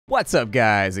What's up,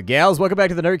 guys and gals? Welcome back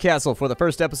to the Nerd Castle for the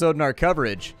first episode in our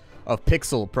coverage of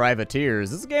Pixel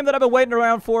Privateers. This is a game that I've been waiting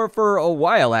around for a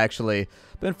while, actually.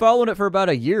 Been following it for about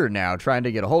a year now, trying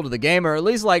to get a hold of the game, or at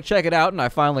least, check it out, and I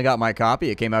finally got my copy.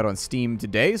 It came out on Steam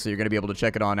today, so you're going to be able to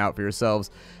check it on out for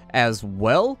yourselves as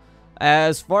well.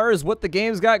 As far as what the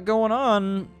game's got going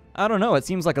on, I don't know. It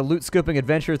seems like a loot-scooping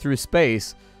adventure through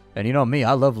space. And you know me,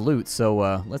 I love loot,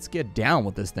 so let's get down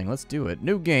with this thing. Let's do it.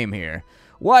 New game here.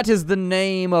 What is the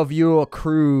name of your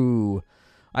crew?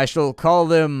 I shall call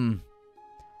them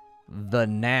the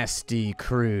Nasty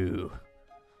Crew.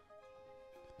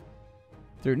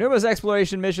 Through numerous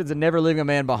exploration missions and never leaving a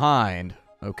man behind.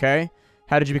 Okay.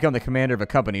 How did you become the commander of a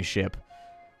company ship?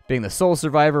 Being the sole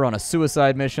survivor on a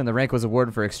suicide mission, the rank was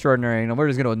awarded for extraordinary, and we're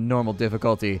just going to normal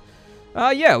difficulty.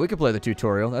 Yeah, we could play the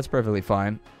tutorial. That's perfectly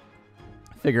fine.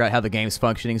 Figure out how the game's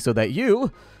functioning so that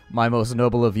you, my most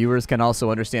noble of viewers, can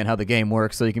also understand how the game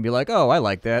works, so you can be like, oh, I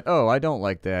like that. Oh, I don't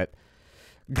like that.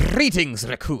 Greetings,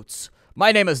 recruits.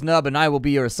 My name is Nub, and I will be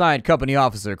your assigned company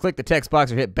officer. Click the text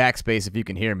box or hit backspace if you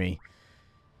can hear me.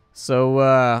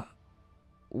 So,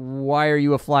 why are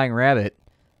you a flying rabbit?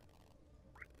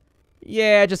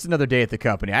 Yeah, just another day at the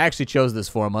company. I actually chose this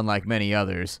form, unlike many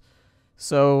others.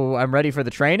 So, I'm ready for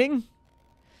the training?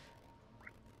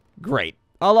 Great.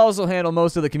 I'll also handle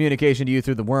most of the communication to you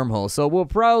through the wormhole, so we'll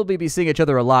probably be seeing each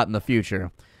other a lot in the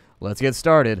future. Let's get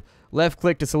started. Left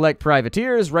click to select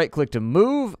privateers, right click to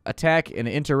move, attack, and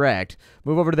interact.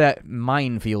 Move over to that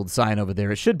minefield sign over there.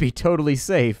 It should be totally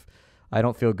safe. I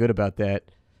don't feel good about that.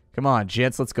 Come on,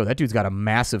 gents, let's go. That dude's got a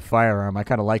massive firearm. I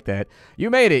kind of like that. You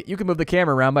made it. You can move the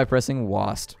camera around by pressing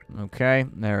WASD. Okay,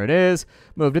 there it is.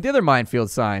 Move to the other minefield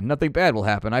sign. Nothing bad will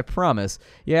happen, I promise.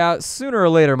 Yeah, sooner or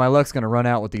later, my luck's going to run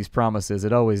out with these promises.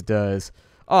 It always does.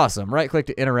 Awesome. Right-click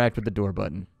to interact with the door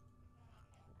button.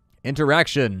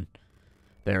 Interaction.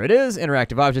 There it is.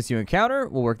 Interactive objects you encounter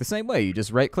will work the same way. You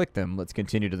just right-click them. Let's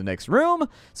continue to the next room.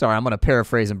 Sorry, I'm going to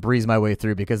paraphrase and breeze my way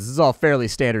through because this is all fairly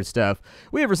standard stuff.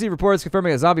 We have received reports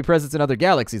confirming a zombie presence in other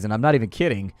galaxies, and I'm not even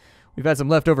kidding. We've had some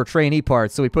leftover trainee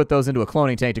parts, so we put those into a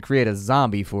cloning tank to create a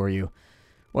zombie for you.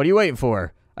 What are you waiting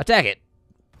for? Attack it.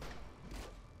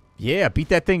 Yeah, beat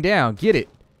that thing down. Get it.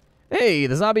 Hey,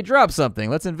 the zombie dropped something.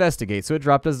 Let's investigate. So it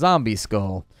dropped a zombie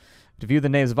skull. To view the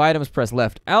names of items, press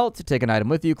left alt. To take an item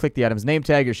with you, click the item's name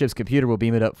tag. Your ship's computer will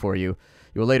beam it up for you.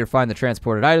 You will later find the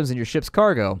transported items in your ship's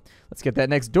cargo. Let's get that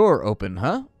next door open,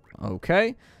 huh?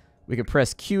 Okay. We can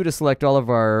press Q to select all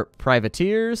of our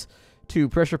privateers. 2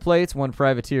 pressure plates, 1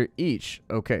 privateer each.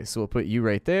 Okay, so we'll put you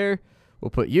right there.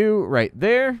 We'll put you right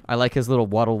there. I like his little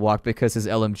waddle walk because his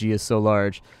LMG is so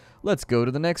large. Let's go to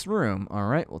the next room. All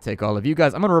right, we'll take all of you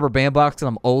guys. I'm on a rubber band box because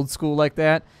I'm old school like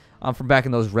that. I'm from back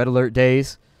in those Red Alert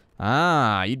days.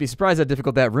 Ah, you'd be surprised how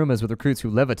difficult that room is with recruits who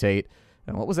levitate.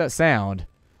 And what was that sound?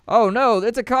 Oh no,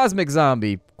 it's a cosmic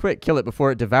zombie. Quick, kill it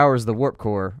before it devours the warp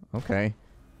core. Okay.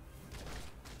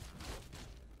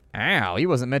 Ow, he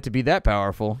wasn't meant to be that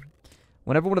powerful.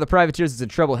 Whenever one of the privateers is in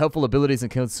trouble, helpful abilities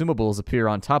and consumables appear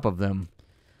on top of them.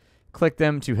 Click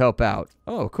them to help out.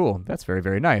 Oh, cool. That's very,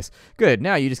 very nice. Good,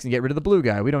 now you just can get rid of the blue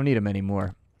guy. We don't need him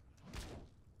anymore.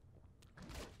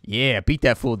 Yeah, beat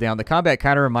that fool down. The combat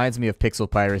kind of reminds me of pixel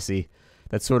piracy.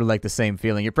 That's sort of like the same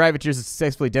feeling. Your privateers have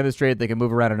successfully demonstrated they can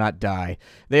move around and not die.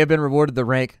 They have been rewarded the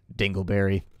rank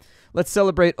Dingleberry. Let's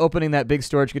celebrate opening that big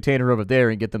storage container over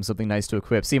there and get them something nice to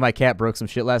equip. See, my cat broke some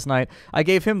shit last night. I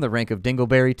gave him the rank of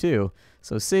Dingleberry too.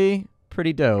 So see,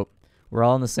 pretty dope. We're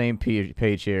all on the same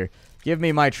page here. Give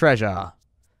me my treasure.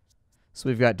 So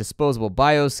we've got disposable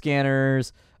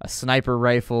bioscanners, a sniper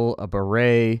rifle, a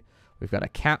beret. We've got a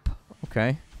cap.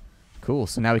 Okay. Cool,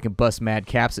 so now we can bust mad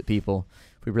caps at people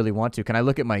if we really want to. Can I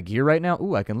look at my gear right now?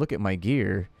 Ooh, I can look at my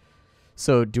gear.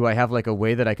 So do I have like a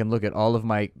way that I can look at all of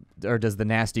my, or does the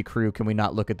Nasty Crew, can we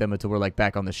not look at them until we're like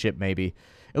back on the ship maybe?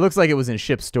 It looks like it was in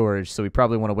ship storage, so we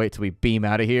probably want to wait till we beam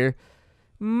out of here.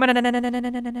 That's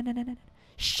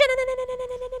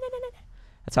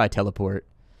how I teleport.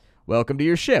 Welcome to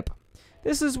your ship.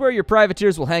 This is where your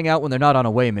privateers will hang out when they're not on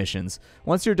away missions.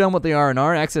 Once you're done with the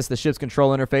R&R, access the ship's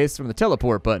control interface from the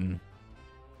teleport button.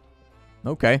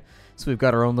 Okay, so we've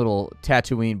got our own little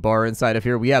Tatooine bar inside of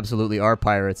here. We absolutely are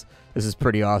pirates. This is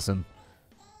pretty awesome.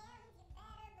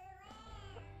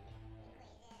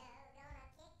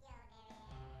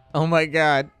 Oh my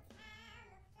god.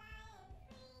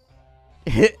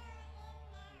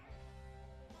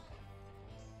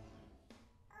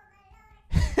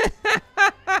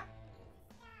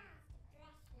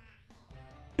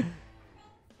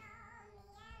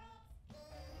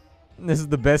 This is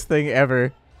the best thing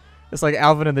ever. It's like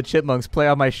Alvin and the Chipmunks play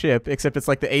on my ship, except it's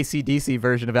like the AC/DC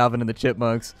version of Alvin and the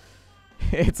Chipmunks.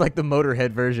 It's like the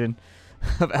Motorhead version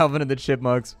of Alvin and the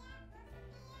Chipmunks.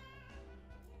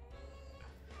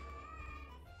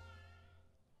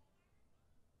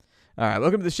 Alright,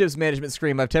 welcome to the ship's management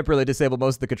screen. I've temporarily disabled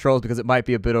most of the controls because it might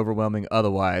be a bit overwhelming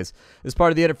otherwise. As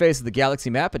part of the interface of the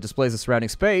galaxy map, it displays the surrounding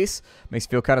space. Makes you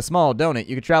feel kind of small, don't it?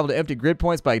 You can travel to empty grid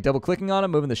points by double-clicking on them,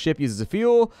 moving the ship uses a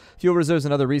fuel. Fuel reserves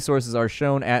and other resources are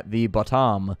shown at the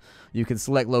bottom. You can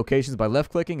select locations by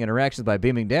left-clicking, interactions by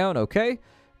beaming down, okay.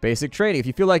 Basic training. If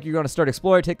you feel like you're going to start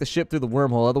exploring, take the ship through the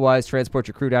wormhole. Otherwise, transport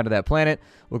your crew down to that planet.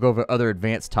 We'll go over other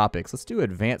advanced topics. Let's do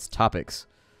advanced topics.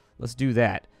 Let's do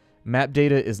that. Map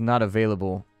data is not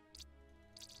available.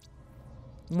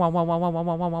 So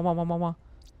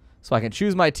I can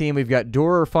choose my team. We've got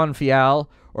Durer Funfial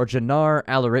or Janar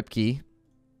Alaripki.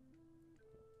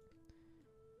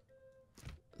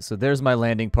 So there's my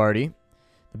landing party.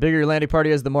 The bigger your landing party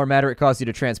is, the more matter it costs you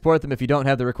to transport them. If you don't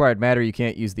have the required matter, you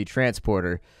can't use the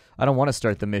transporter. I don't want to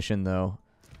start the mission, though.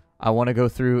 I want to go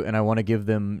through and I want to give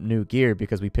them new gear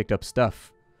because we picked up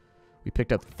stuff. We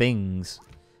picked up things.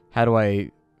 How do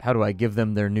I give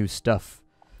them their new stuff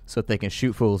so that they can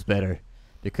shoot fools better?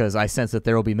 Because I sense that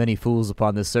there will be many fools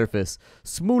upon this surface.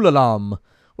 Smoolalam!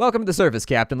 Welcome to the surface,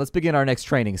 Captain. Let's begin our next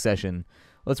training session.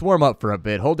 Let's warm up for a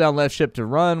bit. Hold down left shift to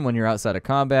run when you're outside of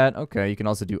combat. Okay, you can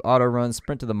also do auto run.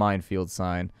 Sprint to the minefield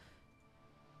sign.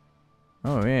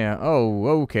 Oh, yeah. Oh,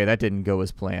 okay. That didn't go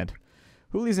as planned.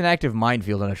 Who leaves an active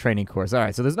minefield on a training course? All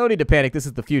right, so there's no need to panic. This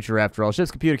is the future, after all. Ship's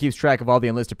computer keeps track of all the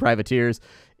enlisted privateers.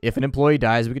 If an employee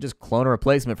dies, we could just clone a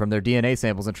replacement from their DNA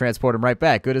samples and transport them right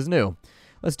back. Good as new.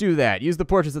 Let's do that. Use the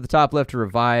portraits at the top left to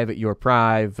revive your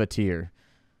privateer.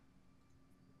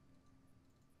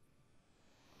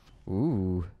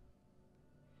 Ooh.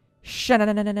 Should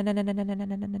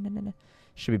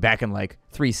be back in like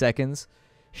 3 seconds.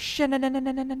 See,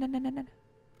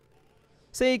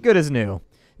 good as new.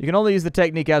 You can only use the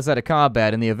technique outside of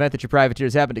combat. In the event that your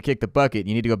privateers happen to kick the bucket,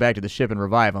 you need to go back to the ship and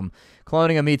revive them.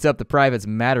 Cloning them eats up the private's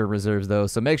matter reserves, though,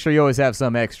 so make sure you always have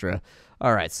some extra.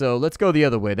 Alright, so let's go the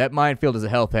other way. That minefield is a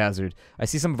health hazard. I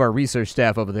see some of our research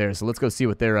staff over there, so let's go see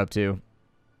what they're up to.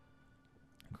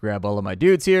 Grab all of my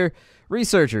dudes here.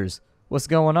 Researchers, what's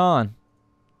going on?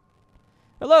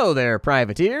 Hello there,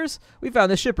 privateers. We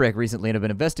found this shipwreck recently and have been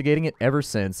investigating it ever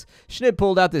since. Schnibb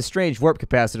pulled out this strange warp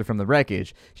capacitor from the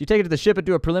wreckage. If you take it to the ship and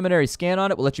do a preliminary scan on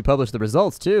it, we'll let you publish the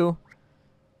results, too.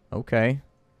 Okay.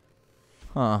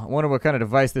 Huh. I wonder what kind of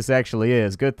device this actually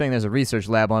is. Good thing there's a research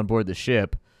lab on board the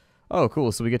ship. Oh,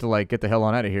 cool. So we get to, like, get the hell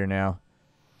on out of here now.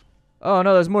 Oh,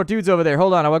 no, there's more dudes over there.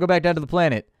 Hold on. I want to go back down to the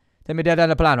planet. Take me down to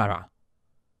the planet.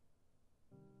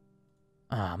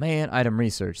 Ah, man. Item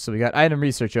research. So we got item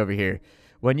research over here.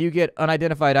 When you get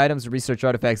unidentified items or research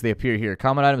artifacts, they appear here.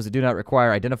 Common items that do not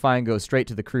require identifying go straight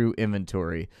to the crew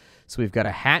inventory. So we've got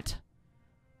a hat.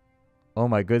 Oh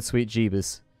my good sweet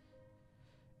Jeebus.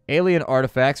 Alien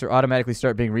artifacts are automatically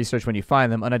start being researched when you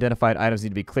find them. Unidentified items need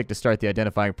to be clicked to start the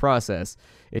identifying process.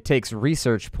 It takes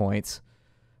research points.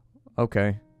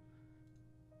 Okay.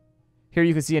 Here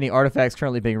you can see any artifacts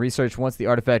currently being researched. Once the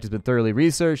artifact has been thoroughly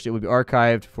researched, it will be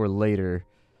archived for later.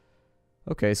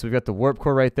 Okay, so we've got the warp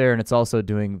core right there, and it's also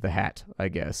doing the hat, I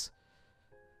guess.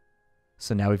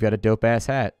 So now we've got a dope-ass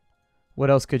hat.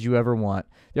 What else could you ever want?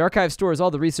 The archive stores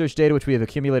all the research data which we have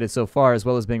accumulated so far, as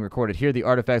well as being recorded here. The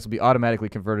artifacts will be automatically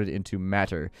converted into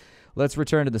matter. Let's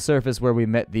return to the surface where we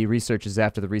met the researchers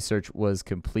after the research was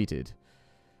completed.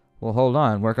 Well, hold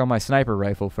on. Work on my sniper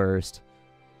rifle first.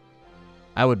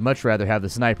 I would much rather have the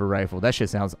sniper rifle. That shit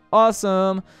sounds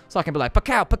awesome. So I can be like,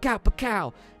 pacow, pacow,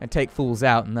 pacow, and take fools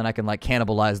out, and then I can, like,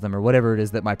 cannibalize them or whatever it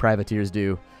is that my privateers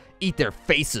do. Eat their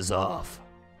faces off.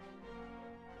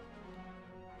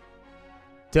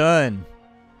 Done.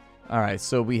 Alright,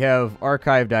 so we have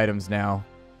archived items now.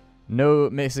 No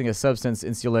mixing a substance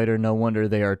insulator. No wonder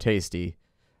they are tasty.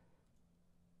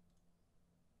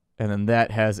 And then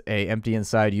that has a empty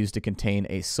inside used to contain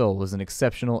a soul as an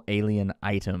exceptional alien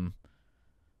item.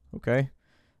 Okay.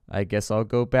 I guess I'll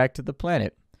go back to the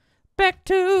planet. Back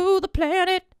to the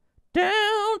planet.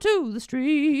 Down to the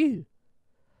street.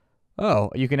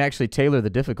 Oh, you can actually tailor the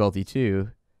difficulty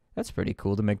too. That's pretty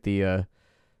cool to make the,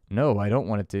 No, I don't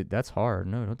want it to... That's hard.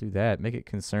 No, don't do that. Make it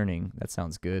concerning. That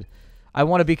sounds good. I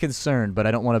want to be concerned, but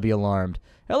I don't want to be alarmed.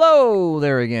 Hello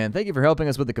there again. Thank you for helping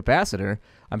us with the capacitor.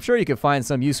 I'm sure you could find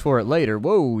some use for it later.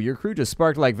 Whoa, your crew just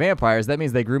sparked like vampires. That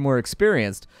means they grew more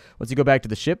experienced. Once you go back to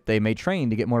the ship, they may train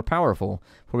to get more powerful.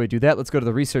 Before we do that, let's go to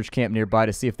the research camp nearby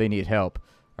to see if they need help.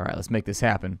 All right, let's make this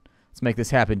happen. Let's make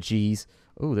this happen, geez.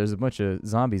 Oh, there's a bunch of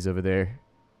zombies over there.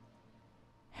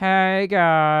 Hey,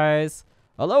 guys.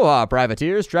 Aloha,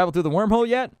 privateers. Traveled through the wormhole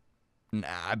yet? Nah,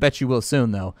 I bet you will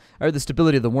soon, though. I heard the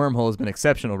stability of the wormhole has been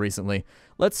exceptional recently.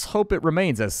 Let's hope it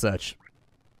remains as such.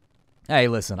 Hey,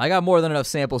 listen, I got more than enough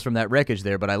samples from that wreckage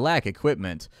there, but I lack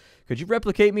equipment. Could you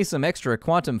replicate me some extra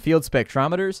quantum field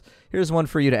spectrometers? Here's one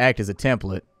for you to act as a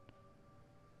template.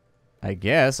 I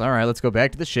guess. All right, let's go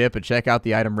back to the ship and check out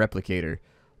the item replicator.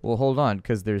 Well, hold on,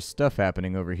 because there's stuff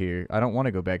happening over here. I don't want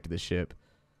to go back to the ship.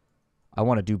 I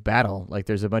want to do battle. Like,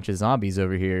 there's a bunch of zombies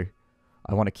over here.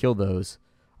 I want to kill those.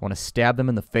 I want to stab them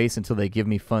in the face until they give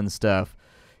me fun stuff.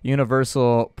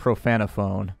 Universal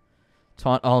profanophone.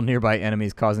 Taunt all nearby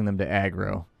enemies, causing them to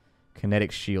aggro.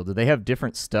 Kinetic shield. Do they have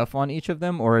different stuff on each of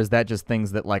them, or is that just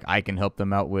things that, like, I can help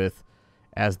them out with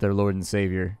as their Lord and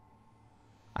Savior?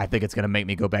 I think it's going to make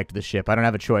me go back to the ship. I don't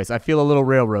have a choice. I feel a little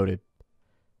railroaded.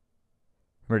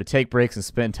 Remember to take breaks and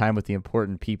spend time with the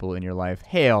important people in your life.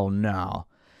 Hell no.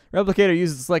 Replicator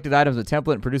uses the selected items as a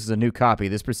template and produces a new copy.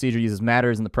 This procedure uses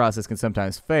matters, and the process can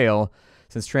sometimes fail.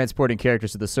 Since transporting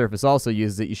characters to the surface also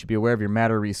uses it, you should be aware of your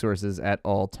matter resources at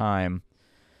all time.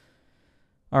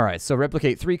 All right, so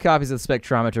replicate 3 copies of the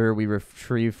spectrometer we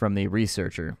retrieved from the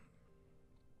researcher.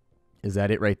 Is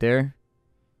that it right there?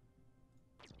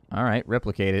 All right,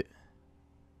 replicate it.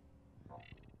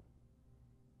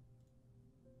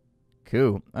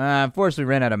 Cool. Unfortunately,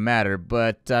 ran out of matter,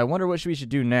 but I wonder what we should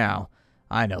do now.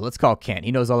 I know, let's call Kent.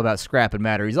 He knows all about scrap and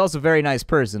matter. He's also a very nice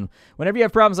person. Whenever you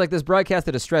have problems like this, broadcast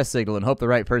a distress signal and hope the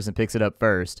right person picks it up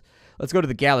first. Let's go to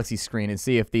the galaxy screen and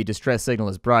see if the distress signal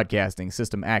is broadcasting.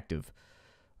 System active.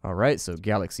 All right, so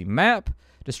galaxy map.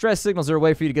 Distress signals are a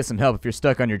way for you to get some help if you're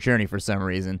stuck on your journey for some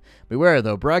reason. Beware,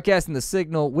 though, broadcasting the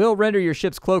signal will render your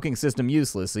ship's cloaking system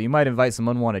useless, so you might invite some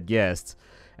unwanted guests.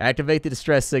 Activate the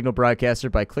distress signal broadcaster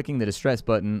by clicking the distress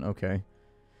button. Okay.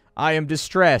 I am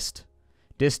distressed.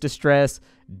 Distress,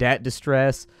 dat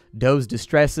distress, those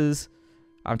distresses.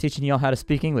 I'm teaching y'all how to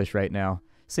speak English right now.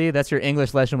 See, that's your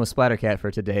English lesson with Splattercat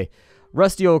for today.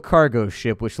 Rusty old cargo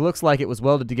ship, which looks like it was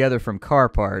welded together from car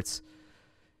parts.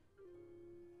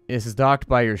 This is docked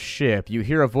by your ship. You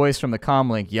hear a voice from the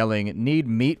comlink yelling, "Need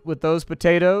meat with those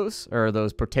potatoes?" Or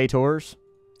those potatoes.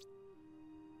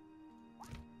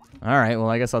 Alright, well,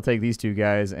 I guess I'll take these 2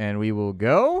 guys and we will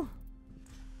go.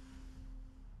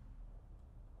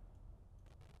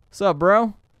 What's up,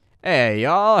 bro? Hey,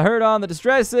 y'all, I heard on the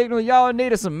distress signal y'all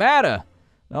needed some matter.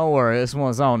 Don't worry, this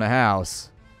one's on the house.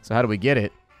 So how do we get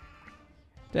it?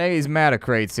 Dang, these matter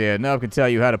crates here. Nub can tell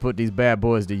you how to put these bad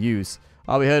boys to use.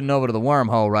 I'll be heading over to the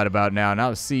wormhole right about now, and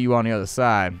I'll see you on the other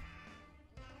side.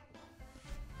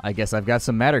 I guess I've got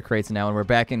some matter crates now, and we're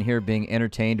back in here being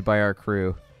entertained by our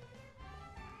crew.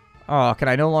 Oh, can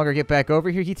I no longer get back over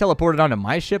here? He teleported onto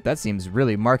my ship? That seems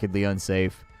really markedly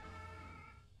unsafe.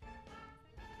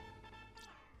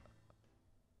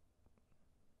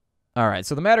 Alright,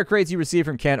 so the matter crates you received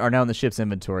from Kent are now in the ship's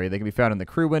inventory. They can be found in the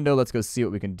crew window. Let's go see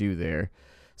what we can do there.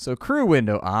 So crew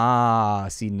window. Ah,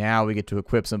 see, now we get to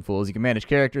equip some fools. You can manage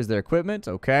characters, their equipment.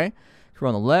 Okay. Crew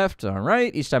on the left.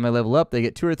 Alright. Each time I level up, they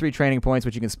get 2 or 3 training points,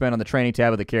 which you can spend on the training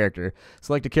tab of the character.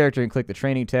 Select a character and click the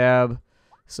training tab.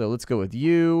 So let's go with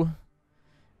you.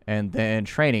 And then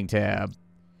training tab.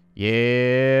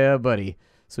 Yeah, buddy.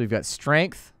 So we've got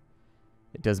strength.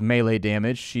 It does melee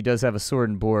damage. She does have a sword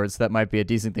and board, so that might be a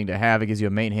decent thing to have. It gives you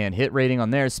a main hand hit rating on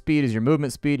there. Speed is your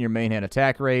movement speed and your main hand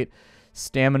attack rate.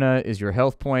 Stamina is your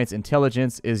health points.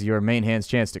 Intelligence is your main hand's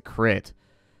chance to crit.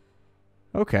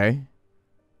 Okay.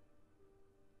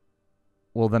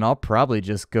 Well, then I'll probably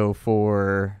just go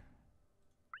for...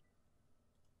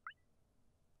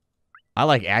 I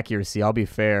like accuracy, I'll be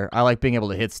fair. I like being able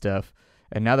to hit stuff.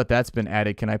 And now that that's been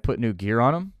added, can I put new gear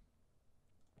on him?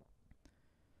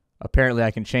 Apparently I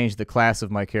can change the class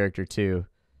of my character too.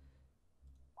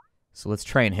 So let's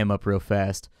train him up real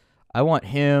fast. I want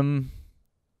him...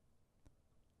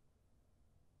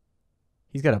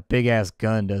 He's got a big-ass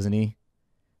gun, doesn't he?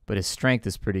 But his strength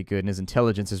is pretty good, and his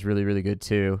intelligence is really, really good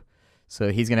too.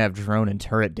 So he's going to have drone and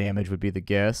turret damage would be the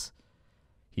guess.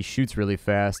 He shoots really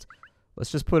fast.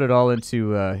 Let's just put it all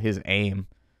into his aim.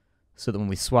 So that when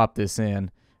we swap this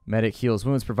in, medic heals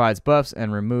wounds, provides buffs,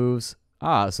 and removes...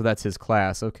 Ah, so that's his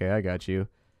class. Okay, I got you.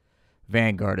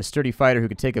 Vanguard, a sturdy fighter who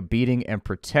can take a beating and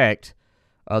protect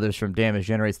others from damage.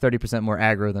 Generates 30% more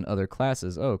aggro than other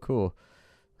classes. Oh, cool.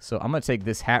 So I'm going to take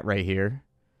this hat right here,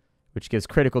 which gives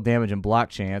critical damage and block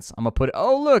chance. I'm going to put...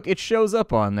 Oh, look, it shows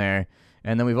up on there.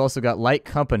 And then we've also got light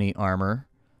company armor.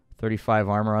 35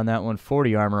 armor on that one.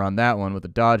 40 armor on that one with a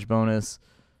dodge bonus.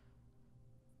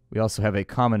 We also have a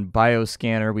common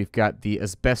bioscanner. We've got the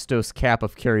asbestos cap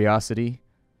of curiosity.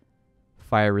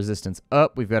 Fire resistance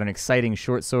up. We've got an exciting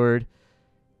short sword.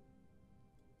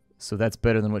 So that's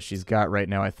better than what she's got right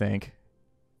now, I think.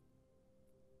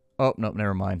 Oh, nope,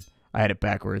 never mind. I had it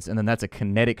backwards. And then that's a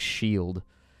kinetic shield. Do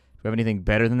we have anything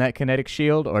better than that kinetic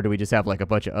shield? Or do we just have like a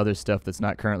bunch of other stuff that's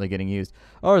not currently getting used?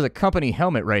 Oh, there's a company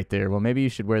helmet right there. Well, maybe you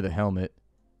should wear the helmet.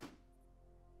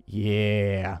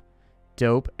 Yeah.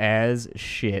 Dope as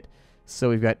shit. So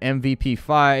we've got MVP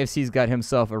 5s. He's got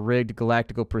himself a rigged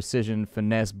galactical precision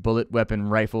finesse bullet weapon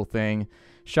rifle thing.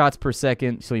 Shots per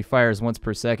second, so he fires once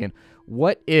per second.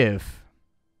 What if...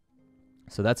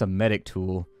 So that's a medic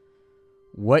tool.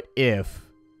 What if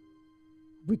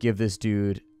we give this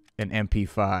dude an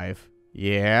MP5?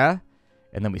 Yeah.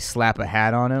 And then we slap a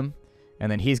hat on him.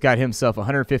 And then he's got himself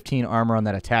 115 armor on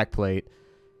that attack plate.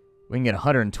 We can get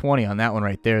 120 on that one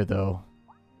right there, though.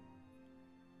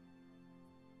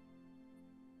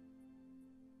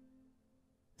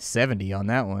 $70 on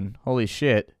that one. Holy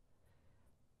shit.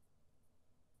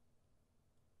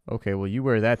 Okay, well, you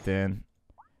wear that then.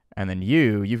 And then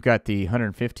you've got the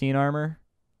 115 armor.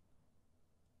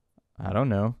 I don't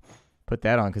know. Put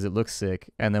that on because it looks sick.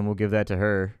 And then we'll give that to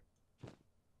her.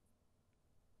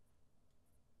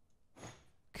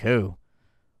 Cool.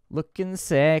 Looking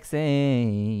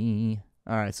sexy.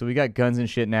 Alright, so we got guns and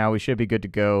shit now. We should be good to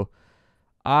go.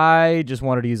 I just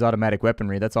wanted to use automatic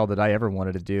weaponry. That's all that I ever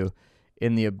wanted to do.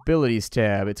 In the abilities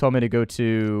tab, it told me to go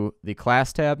to the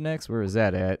class tab next. Where is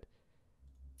that at?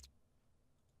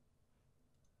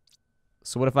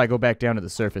 So what if I go back down to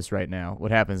the surface right now?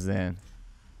 What happens then?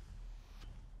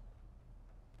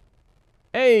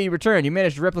 Hey, you returned. You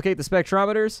managed to replicate the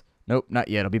spectrometers? Nope, not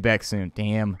yet. I'll be back soon.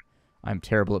 Damn. I'm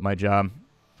terrible at my job.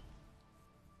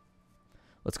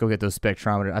 Let's go get those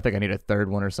spectrometers. I think I need a third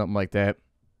one or something like that.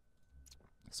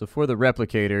 So for the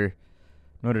replicator,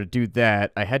 in order to do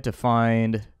that, I had to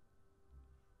find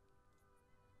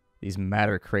these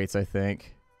matter crates, I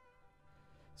think.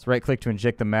 Let's right-click to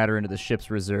inject the matter into the ship's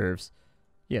reserves.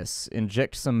 Yes,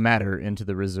 inject some matter into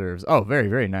the reserves. Oh, very,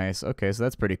 very nice. Okay, so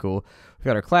that's pretty cool. We've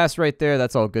got our class right there.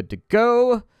 That's all good to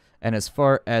go. And as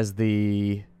far as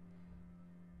the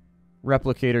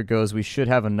replicator goes, we should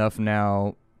have enough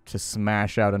now to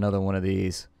smash out another one of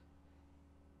these.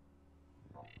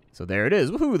 So there it is.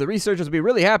 Woohoo! The researchers will be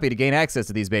really happy to gain access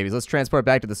to these babies. Let's transport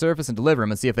back to the surface and deliver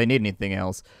them and see if they need anything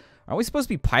else. Are we supposed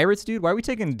to be pirates, dude? Why are we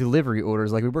taking delivery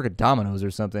orders like we work at Domino's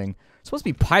or something? We're supposed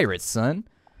to be pirates, son.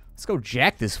 Let's go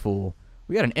jack this fool.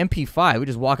 We got an MP5. We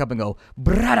just walk up and go,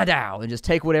 bra-da-dow, and just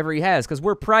take whatever he has, because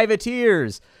we're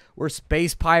privateers. We're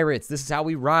space pirates. This is how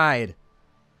we ride.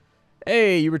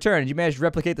 Hey, you returned. Did you manage to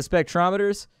replicate the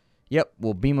spectrometers? Yep,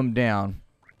 we'll beam them down.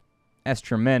 That's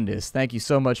tremendous. Thank you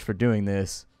so much for doing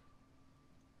this.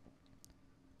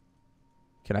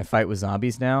 Can I fight with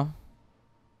zombies now?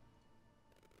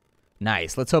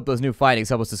 Nice. Let's hope those new findings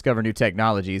help us discover new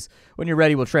technologies. When you're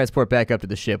ready, we'll transport back up to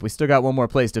the ship. We still got one more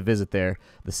place to visit there,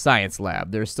 the science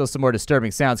lab. There's still some more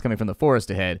disturbing sounds coming from the forest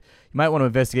ahead. You might want to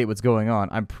investigate what's going on.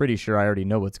 I'm pretty sure I already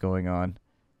know what's going on.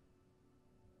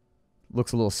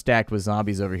 Looks a little stacked with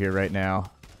zombies over here right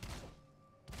now.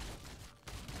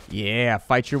 Yeah,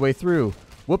 fight your way through.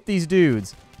 Whoop these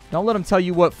dudes. Don't let them tell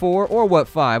you what for, or what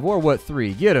 5, or what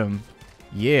 3. Get them.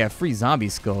 Yeah, free zombie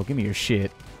skull. Give me your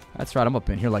shit. That's right, I'm up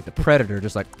in here like the Predator,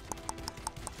 just like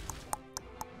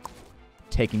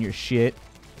taking your shit,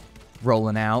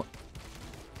 rolling out.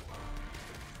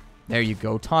 There you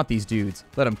go. Taunt these dudes.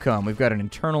 Let them come. We've got an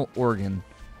internal organ.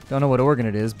 Don't know what organ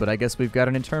it is, but I guess we've got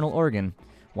an internal organ.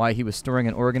 Why he was storing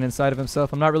an organ inside of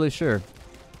himself, I'm not really sure.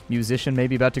 Musician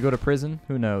maybe about to go to prison?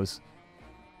 Who knows?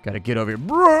 Gotta get over here.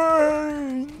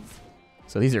 Brains!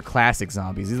 So these are classic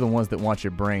zombies. These are the ones that want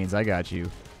your brains. I got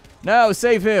you. No,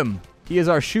 save him! He is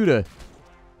our shooter.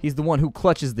 He's the one who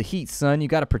clutches the heat, son. You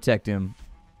gotta protect him.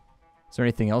 Is there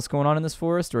anything else going on in this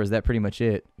forest, or is that pretty much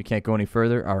it? We can't go any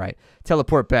further? Alright.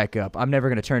 Teleport back up. I'm never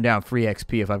gonna turn down free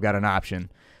XP if I've got an option.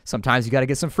 Sometimes you gotta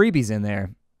get some freebies in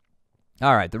there.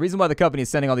 Alright, the reason why the company is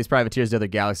sending all these privateers to other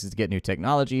galaxies is to get new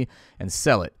technology and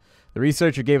sell it. The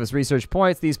researcher gave us research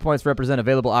points. These points represent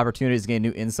available opportunities to gain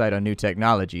new insight on new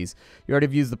technologies. You already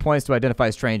have used the points to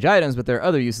identify strange items, but there are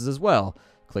other uses as well.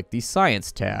 Click the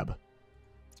Science tab.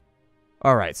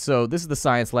 Alright, so this is the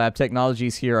Science Lab.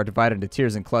 Technologies here are divided into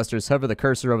tiers and clusters. Hover the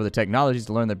cursor over the technologies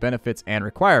to learn their benefits and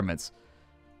requirements.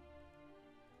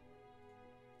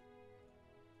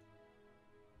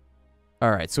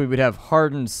 Alright, so we would have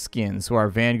hardened skin, so our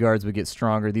vanguards would get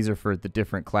stronger. These are for the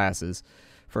different classes.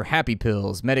 For happy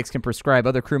pills, medics can prescribe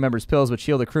other crew members pills which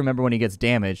heal the crew member when he gets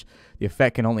damaged. The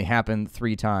effect can only happen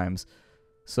 3 times.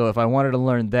 So if I wanted to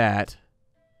learn that,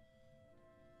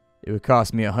 it would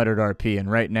cost me 100 RP, and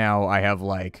right now I have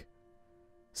like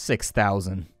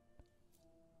 6,000.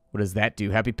 What does that do?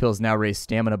 Happy pills now raise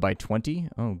stamina by 20?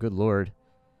 Oh, good lord.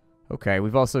 Okay,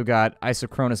 we've also got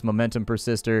isochronous momentum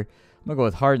persister. I'm going to go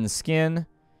with hardened skin.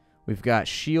 We've got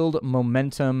shield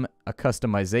momentum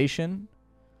customization.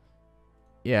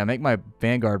 Yeah, make my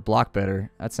Vanguard block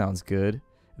better. That sounds good.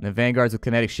 And then Vanguards with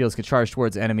kinetic shields can charge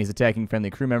towards enemies attacking friendly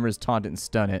crew members, taunt it, and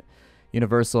stun it.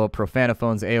 Universal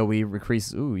Profanophone's AoE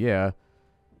increases... Ooh, yeah.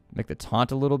 Make the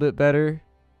taunt a little bit better.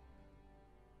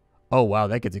 Oh, wow,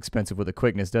 that gets expensive with the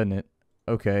quickness, doesn't it?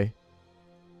 Okay.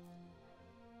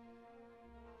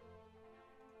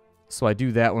 So I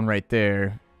do that one right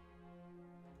there.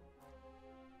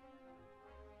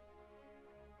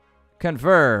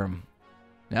 Confirm.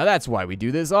 Now that's why we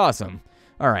do this. Awesome.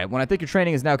 All right, when I think your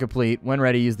training is now complete, when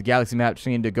ready, use the galaxy map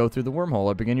screen to go through the wormhole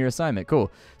or begin your assignment.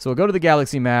 Cool. So we'll go to the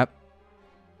galaxy map.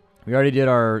 We already did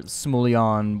our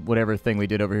Smulion, whatever thing we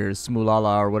did over here,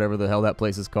 Smulala or whatever the hell that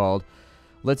place is called.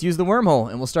 Let's use the wormhole,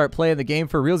 and we'll start playing the game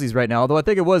for realsies right now, although I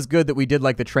think it was good that we did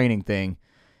like the training thing.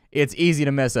 It's easy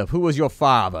to mess up. Who was your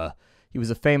father? He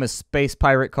was a famous space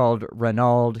pirate called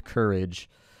Randolph Courage.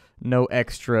 No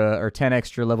extra, or 10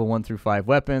 extra level 1 through 5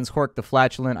 weapons. Hork the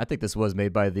Flatulent. I think this was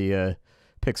made by the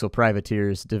Pixel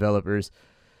Privateers developers.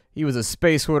 He was a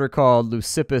space hoarder called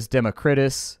Leucippus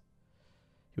Democritus.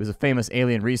 He was a famous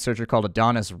alien researcher called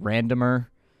Adonis Randomer.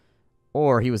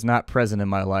 Or he was not present in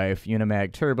my life.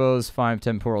 Unimag turbos, 5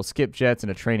 temporal skip jets,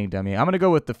 and a training dummy. I'm going to go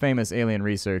with the famous alien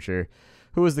researcher.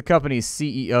 Who was the company's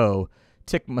CEO?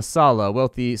 Tick Masala,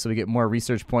 wealthy, so we get more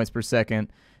research points per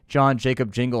second. John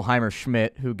Jacob Jingleheimer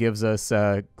Schmidt, who gives us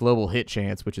global hit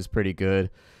chance, which is pretty good.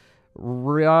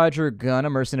 Roger Gunn, a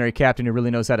mercenary captain who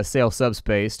really knows how to sail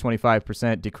subspace,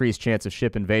 25% decreased chance of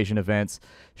ship invasion events.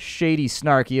 Shady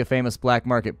Snarky, a famous black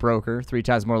market broker, 3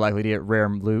 times more likely to get rare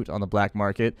loot on the black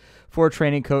market. 4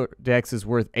 training codex is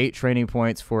worth 8 training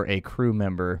points for a crew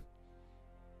member.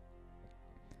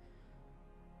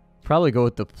 Probably go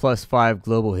with the +5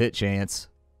 global hit chance.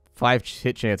 5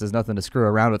 hit chance is nothing to screw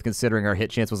around with considering our hit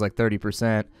chance was like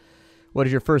 30%. What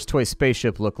does your first toy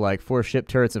spaceship look like? 4 ship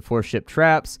turrets and 4 ship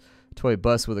traps. Toy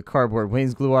bus with a cardboard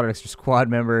wings, glue out an extra squad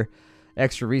member.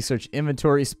 Extra research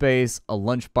inventory space. A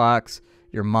lunchbox.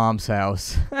 Your mom's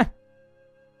house.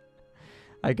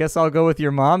 I guess I'll go with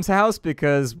your mom's house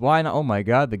because why not? Oh my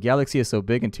god, the galaxy is so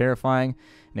big and terrifying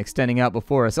and extending out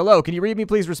before us. Hello, can you read me?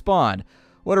 Please respond.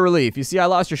 What a relief. You see, I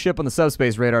lost your ship on the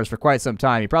subspace radars for quite some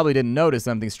time. You probably didn't notice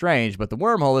something strange, but the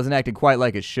wormhole isn't acting quite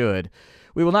like it should.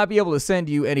 We will not be able to send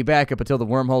you any backup until the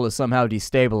wormhole is somehow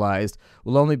destabilized.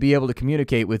 We'll only be able to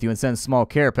communicate with you and send small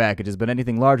care packages, but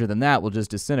anything larger than that will just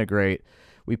disintegrate.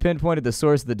 We pinpointed the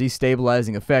source of the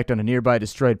destabilizing effect on a nearby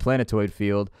destroyed planetoid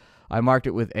field. I marked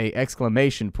it with a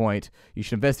exclamation point. You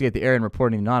should investigate the area and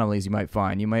report any anomalies you might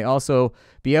find. You may also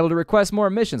be able to request more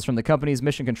missions from the company's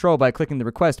mission control by clicking the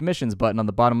Request Missions button on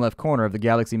the bottom left corner of the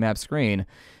Galaxy Map screen.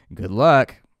 Good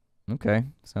luck. Okay,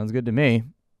 sounds good to me.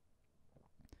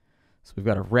 So we've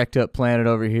got a wrecked up planet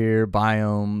over here,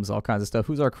 biomes, all kinds of stuff.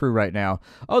 Who's our crew right now?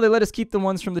 Oh, they let us keep the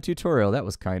ones from the tutorial. That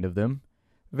was kind of them.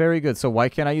 Very good. So why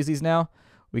can't I use these now?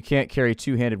 We can't carry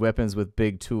two-handed weapons with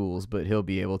big tools, but he'll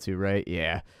be able to, right?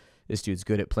 Yeah. This dude's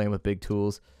good at playing with big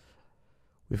tools.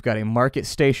 We've got a market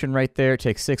station right there. It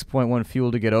takes 6.1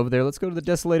 fuel to get over there. Let's go to the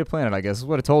desolated planet, I guess. This is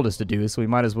what it told us to do, so we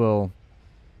might as well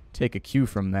take a cue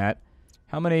from that.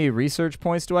 How many research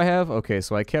points do I have? Okay,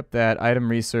 so I kept that. Item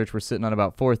research, we're sitting on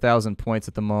about 4,000 points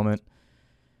at the moment.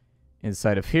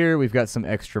 Inside of here, we've got some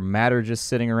extra matter just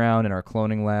sitting around in our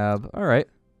cloning lab. All right.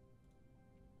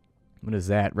 What is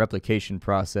that? Replication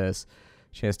process.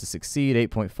 Chance to succeed,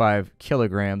 8.5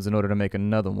 kilograms in order to make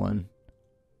another one.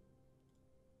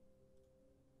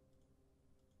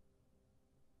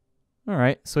 All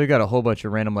right, so we got a whole bunch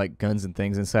of random like guns and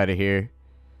things inside of here.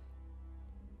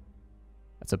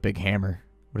 That's a big hammer.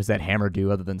 What does that hammer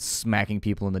do other than smacking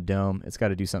people in the dome? It's got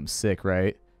to do something sick,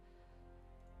 right?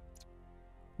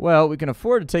 Well, we can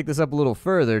afford to take this up a little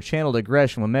further. Channeled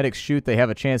aggression. When medics shoot, they have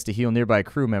a chance to heal nearby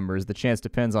crew members. The chance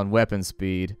depends on weapon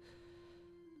speed.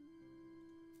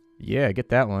 Yeah, get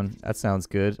that one. That sounds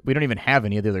good. We don't even have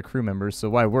any of the other crew members,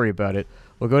 so why worry about it?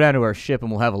 We'll go down to our ship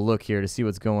and we'll have a look here to see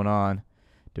what's going on.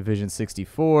 Division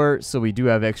 64, so we do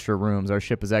have extra rooms. Our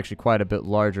ship is actually quite a bit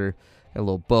larger. Got a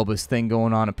little bulbous thing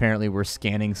going on. Apparently we're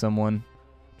scanning someone.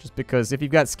 Just because if you've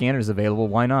got scanners available,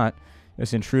 why not?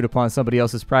 Just intrude upon somebody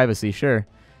else's privacy, sure.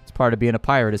 It's part of being a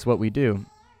pirate, it's what we do.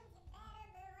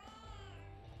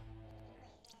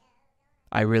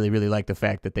 I really, really like the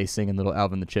fact that they sing in little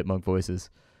Alvin the Chipmunk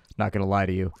voices. Not going to lie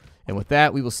to you. And with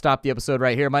that, we will stop the episode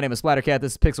right here. My name is Splattercat.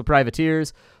 This is Pixel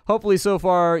Privateers. Hopefully so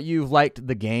far you've liked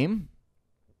the game.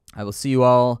 I will see you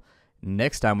all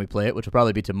next time we play it, which will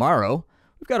probably be tomorrow.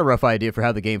 We've got a rough idea for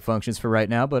how the game functions for right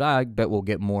now, but I bet we'll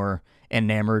get more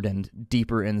enamored and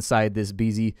deeper inside this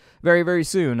BZ very, very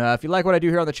soon. If you like what I do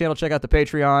here on the channel, check out the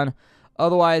Patreon.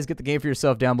 Otherwise, get the game for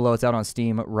yourself down below. It's out on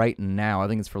Steam right now. I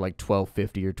think it's for like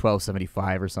 $12.50 or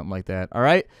 $12.75 or something like that. All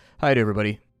right? Hi to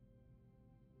everybody.